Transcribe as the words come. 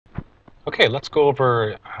Okay, let's go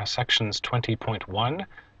over sections 20.1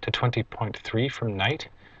 to 20.3 from Knight.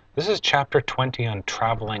 This is chapter 20 on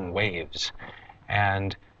traveling waves,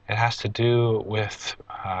 and it has to do with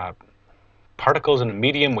particles in a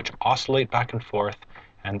medium which oscillate back and forth,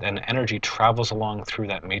 and then energy travels along through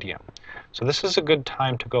that medium. So this is a good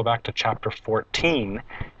time to go back to chapter 14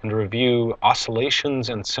 and review oscillations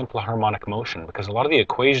and simple harmonic motion, because a lot of the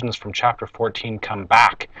equations from chapter 14 come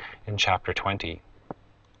back in chapter 20.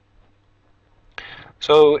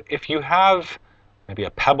 So if you have maybe a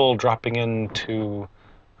pebble dropping into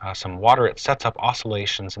some water, it sets up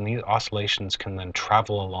oscillations, and these oscillations can then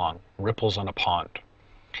travel along, ripples on a pond.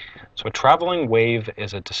 So a traveling wave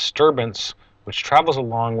is a disturbance which travels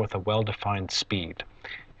along with a well-defined speed.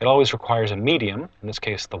 It always requires a medium, in this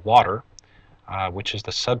case the water, which is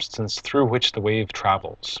the substance through which the wave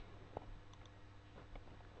travels.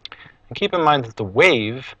 And keep in mind that the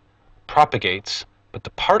wave propagates, but the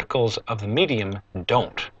particles of the medium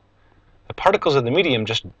don't. The particles of the medium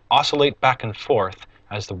just oscillate back and forth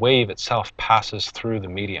as the wave itself passes through the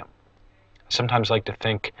medium. I sometimes like to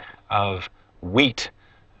think of wheat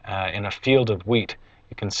in a field of wheat.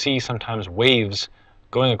 You can see sometimes waves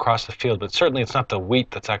going across the field, but certainly it's not the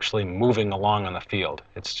wheat that's actually moving along on the field.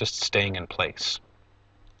 It's just staying in place.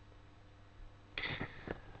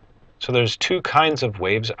 So there's two kinds of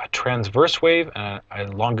waves, a transverse wave and a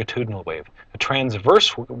longitudinal wave. A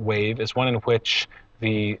transverse wave is one in which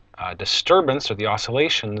the disturbance or the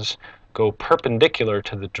oscillations go perpendicular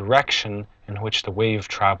to the direction in which the wave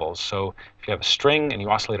travels. So if you have a string and you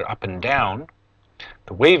oscillate it up and down,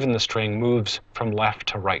 the wave in the string moves from left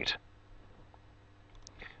to right.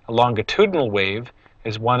 A longitudinal wave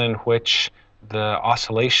is one in which the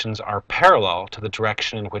oscillations are parallel to the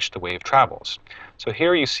direction in which the wave travels. So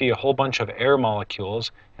here you see a whole bunch of air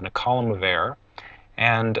molecules in a column of air,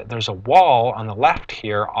 and there's a wall on the left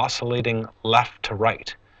here oscillating left to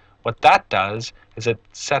right. What that does is it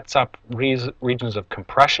sets up regions of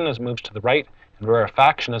compression as it moves to the right and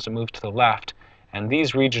rarefaction as it moves to the left, and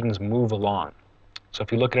these regions move along. So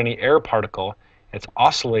if you look at any air particle, it's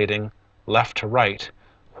oscillating left to right,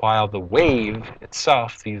 while the wave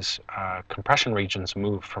itself, these compression regions,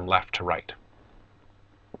 move from left to right.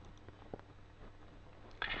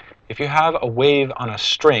 If you have a wave on a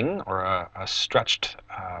string or a stretched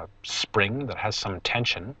spring that has some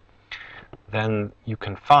tension, then you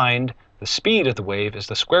can find the speed of the wave is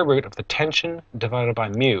the square root of the tension divided by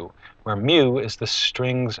mu, where mu is the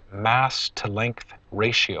string's mass to length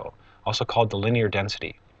ratio, also called the linear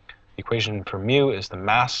density. The equation for mu is the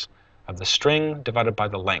mass of the string divided by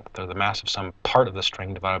the length, or the mass of some part of the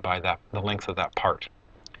string divided by the length of that part.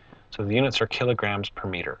 So the units are kilograms per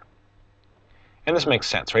meter. And this makes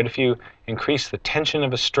sense, right? If you increase the tension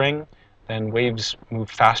of a string, then waves move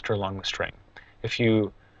faster along the string. If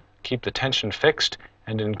you keep the tension fixed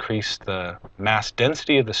and increase the mass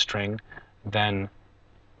density of the string, then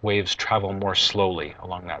waves travel more slowly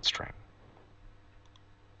along that string.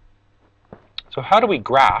 So how do we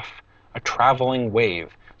graph a traveling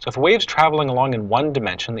wave? So if a wave's traveling along in one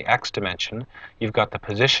dimension, the x dimension, you've got the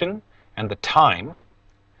position and the time,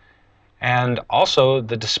 and also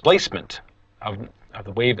the displacement of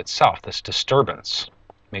the wave itself, this disturbance,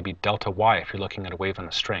 maybe delta y if you're looking at a wave on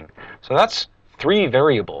a string. So that's three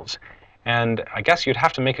variables, and I guess you'd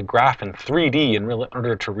have to make a graph in 3D in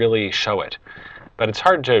order to really show it. But it's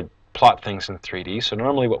hard to plot things in 3D, so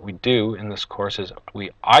normally what we do in this course is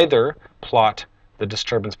we either plot the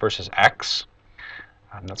disturbance versus x,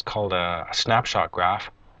 that's called a snapshot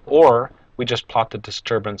graph, or we just plot the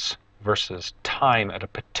disturbance versus time at a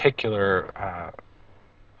particular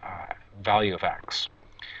value of x.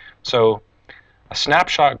 So a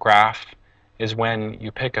snapshot graph is when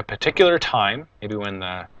you pick a particular time, maybe when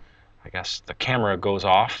the camera goes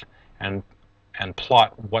off, and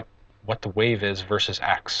plot what the wave is versus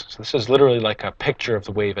x. So this is literally like a picture of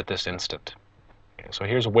the wave at this instant. Okay, so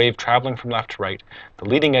here's a wave traveling from left to right. The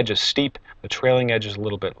leading edge is steep, the trailing edge is a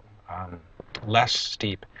little bit less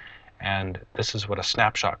steep, and this is what a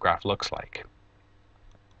snapshot graph looks like.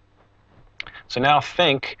 So now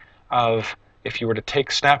think of if you were to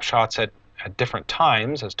take snapshots at different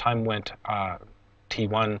times, as time went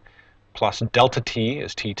t1 plus delta t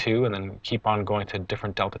is t2, and then keep on going to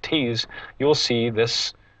different delta t's, you will see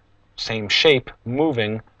this same shape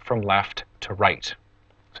moving from left to right.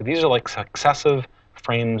 So these are like successive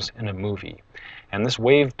frames in a movie. And this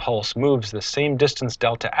wave pulse moves the same distance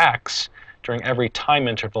delta x during every time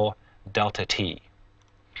interval delta t.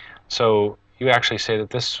 So you actually say that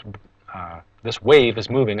this wave is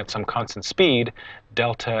moving at some constant speed,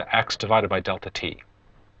 delta x divided by delta t.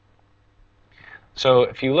 So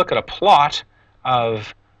if you look at a plot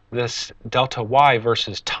of this delta y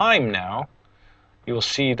versus time now, you will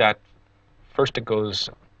see that first it goes,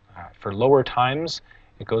 for lower times,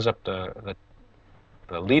 it goes up the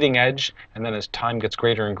leading edge, and then as time gets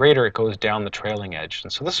greater and greater, it goes down the trailing edge.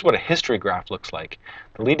 And so this is what a history graph looks like.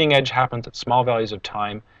 The leading edge happens at small values of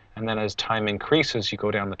time, and then as time increases, you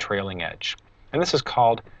go down the trailing edge. And this is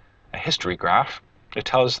called a history graph. It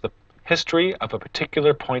tells the history of a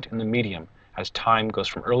particular point in the medium as time goes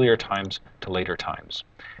from earlier times to later times.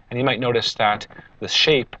 And you might notice that the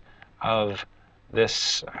shape of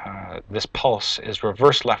this pulse is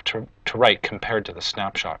reversed left to right compared to the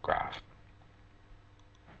snapshot graph.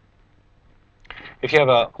 If you have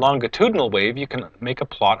a longitudinal wave, you can make a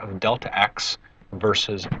plot of delta x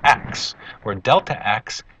versus x, where delta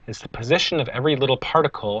x is the position of every little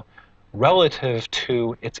particle relative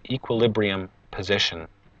to its equilibrium position.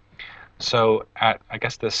 So I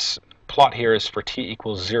guess this plot here is for t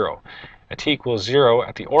equals 0. At t equals 0,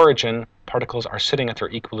 at the origin, particles are sitting at their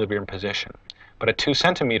equilibrium position. But at 2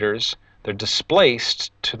 centimeters, they're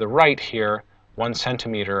displaced to the right here 1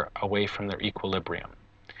 centimeter away from their equilibrium.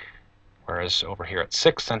 Whereas over here at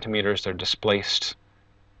 6 centimeters, they're displaced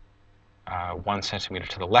 1 centimeter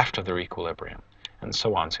to the left of their equilibrium, and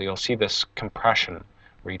so on. So you'll see this compression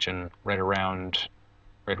region right around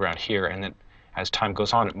here, and then as time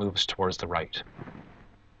goes on, it moves towards the right.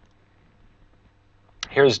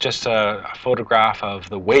 Here's just a photograph of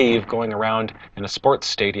the wave going around in a sports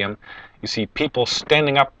stadium. You see people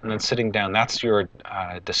standing up and then sitting down. That's your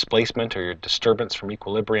displacement or your disturbance from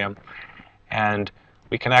equilibrium. And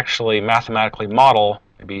we can actually mathematically model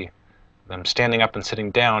maybe them standing up and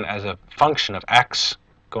sitting down as a function of x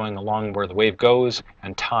going along where the wave goes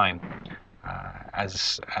and time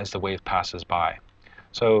as the wave passes by.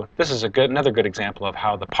 So this is another good example of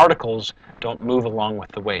how the particles don't move along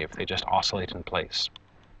with the wave. They just oscillate in place.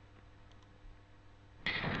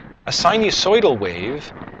 A sinusoidal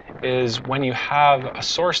wave is when you have a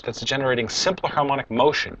source that's generating simple harmonic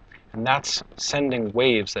motion, and that's sending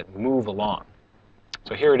waves that move along.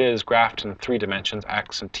 So here it is graphed in 3 dimensions,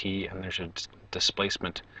 x and t, and there's a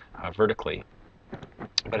displacement vertically.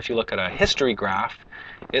 But if you look at a history graph,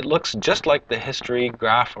 it looks just like the history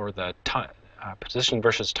graph or the position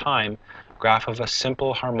versus time graph of a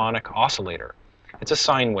simple harmonic oscillator. It's a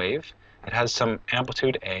sine wave. It has some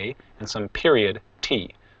amplitude a and some period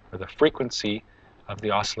t, where the frequency of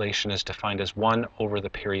the oscillation is defined as 1 over the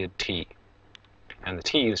period t. And the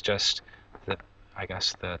t is just,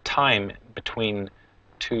 the time between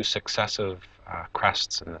 2 successive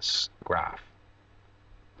crests in this graph.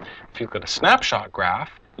 If you look at a snapshot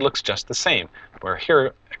graph, it looks just the same,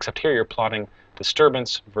 except here you're plotting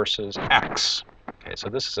disturbance versus x. Okay, so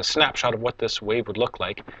this is a snapshot of what this wave would look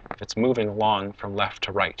like if it's moving along from left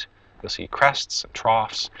to right. You'll see crests and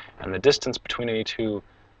troughs, and the distance between any 2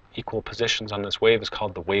 equal positions on this wave is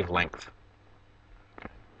called the wavelength,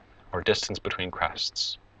 or distance between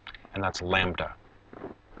crests, and that's lambda.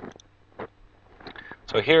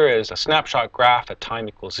 So here is a snapshot graph at time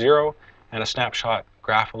equals 0, and a snapshot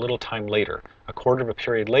graph a little time later. A quarter of a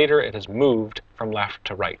period later, it has moved from left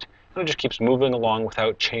to right. And it just keeps moving along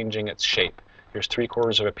without changing its shape. Here's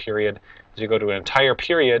 3/4 of a period. As you go to an entire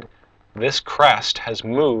period, this crest has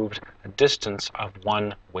moved a distance of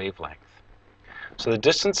 1 wavelength. So the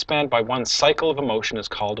distance spanned by 1 cycle of a motion is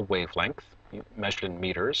called a wavelength, measured in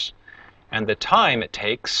meters. And the time it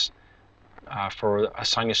takes for a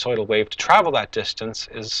sinusoidal wave to travel that distance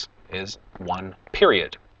is 1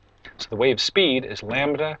 period. So the wave speed is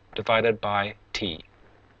lambda divided by t.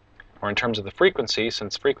 Or in terms of the frequency,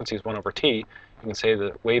 since frequency is 1 over t, you can say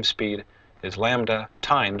the wave speed is lambda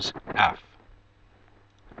times f.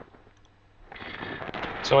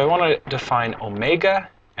 So I want to define omega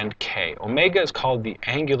and k. Omega is called the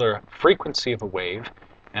angular frequency of a wave,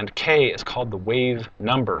 and k is called the wave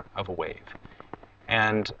number of a wave.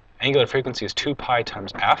 And angular frequency is 2 pi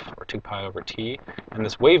times f, or 2 pi over t, and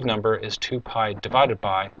this wave number is 2 pi divided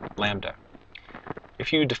by lambda.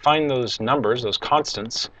 If you define those numbers, those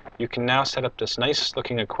constants, you can now set up this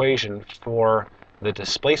nice-looking equation for the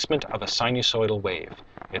displacement of a sinusoidal wave.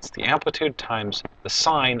 It's the amplitude times the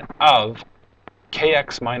sine of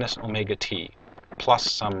kx minus omega t,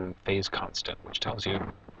 plus some phase constant, which tells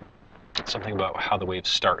you something about how the wave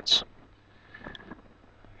starts.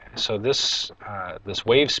 So this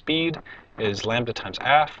wave speed is lambda times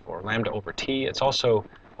f, or lambda over t. It's also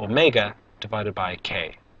omega divided by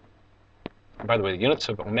k. And by the way, the units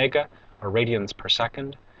of omega are radians per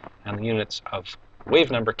second, and the units of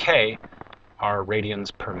wave number k are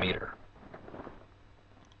radians per meter.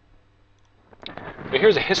 So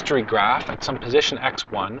here's a history graph at some position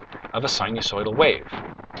x1 of a sinusoidal wave.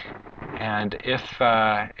 And if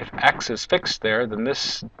x is fixed there, then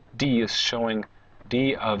this d is showing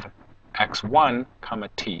d of x1 comma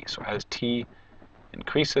t. So as t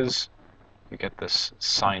increases, you get this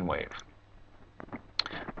sine wave.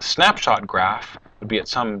 The snapshot graph would be at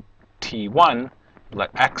some t1,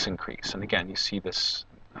 let x increase. And again, you see this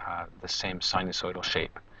the same sinusoidal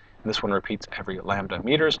shape. And this one repeats every lambda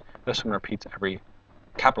meters. This one repeats every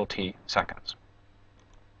capital T seconds.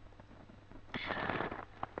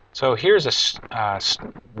 So here's a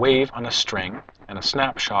wave on a string and a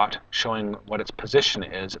snapshot showing what its position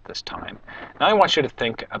is at this time. Now I want you to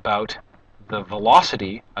think about the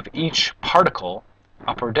velocity of each particle,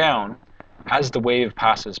 up or down, as the wave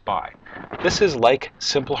passes by. This is like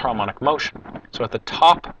simple harmonic motion. So at the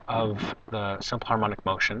top of the simple harmonic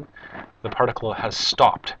motion, the particle has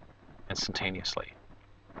stopped instantaneously.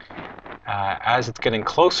 As it's getting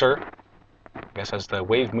closer, I guess as the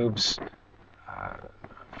wave moves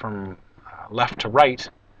from left to right,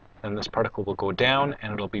 then this particle will go down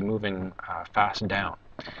and it'll be moving fast down.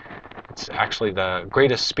 It's actually the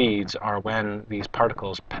greatest speeds are when these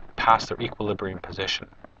particles pass their equilibrium position.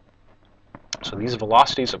 So these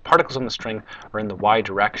velocities of particles on the string are in the y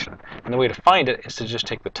direction. And the way to find it is to just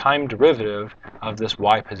take the time derivative of this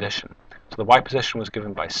y position. So the y position was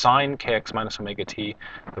given by sine kx minus omega t.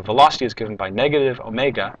 The velocity is given by negative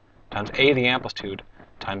omega times a the amplitude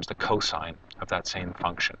times the cosine of that same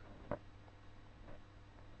function.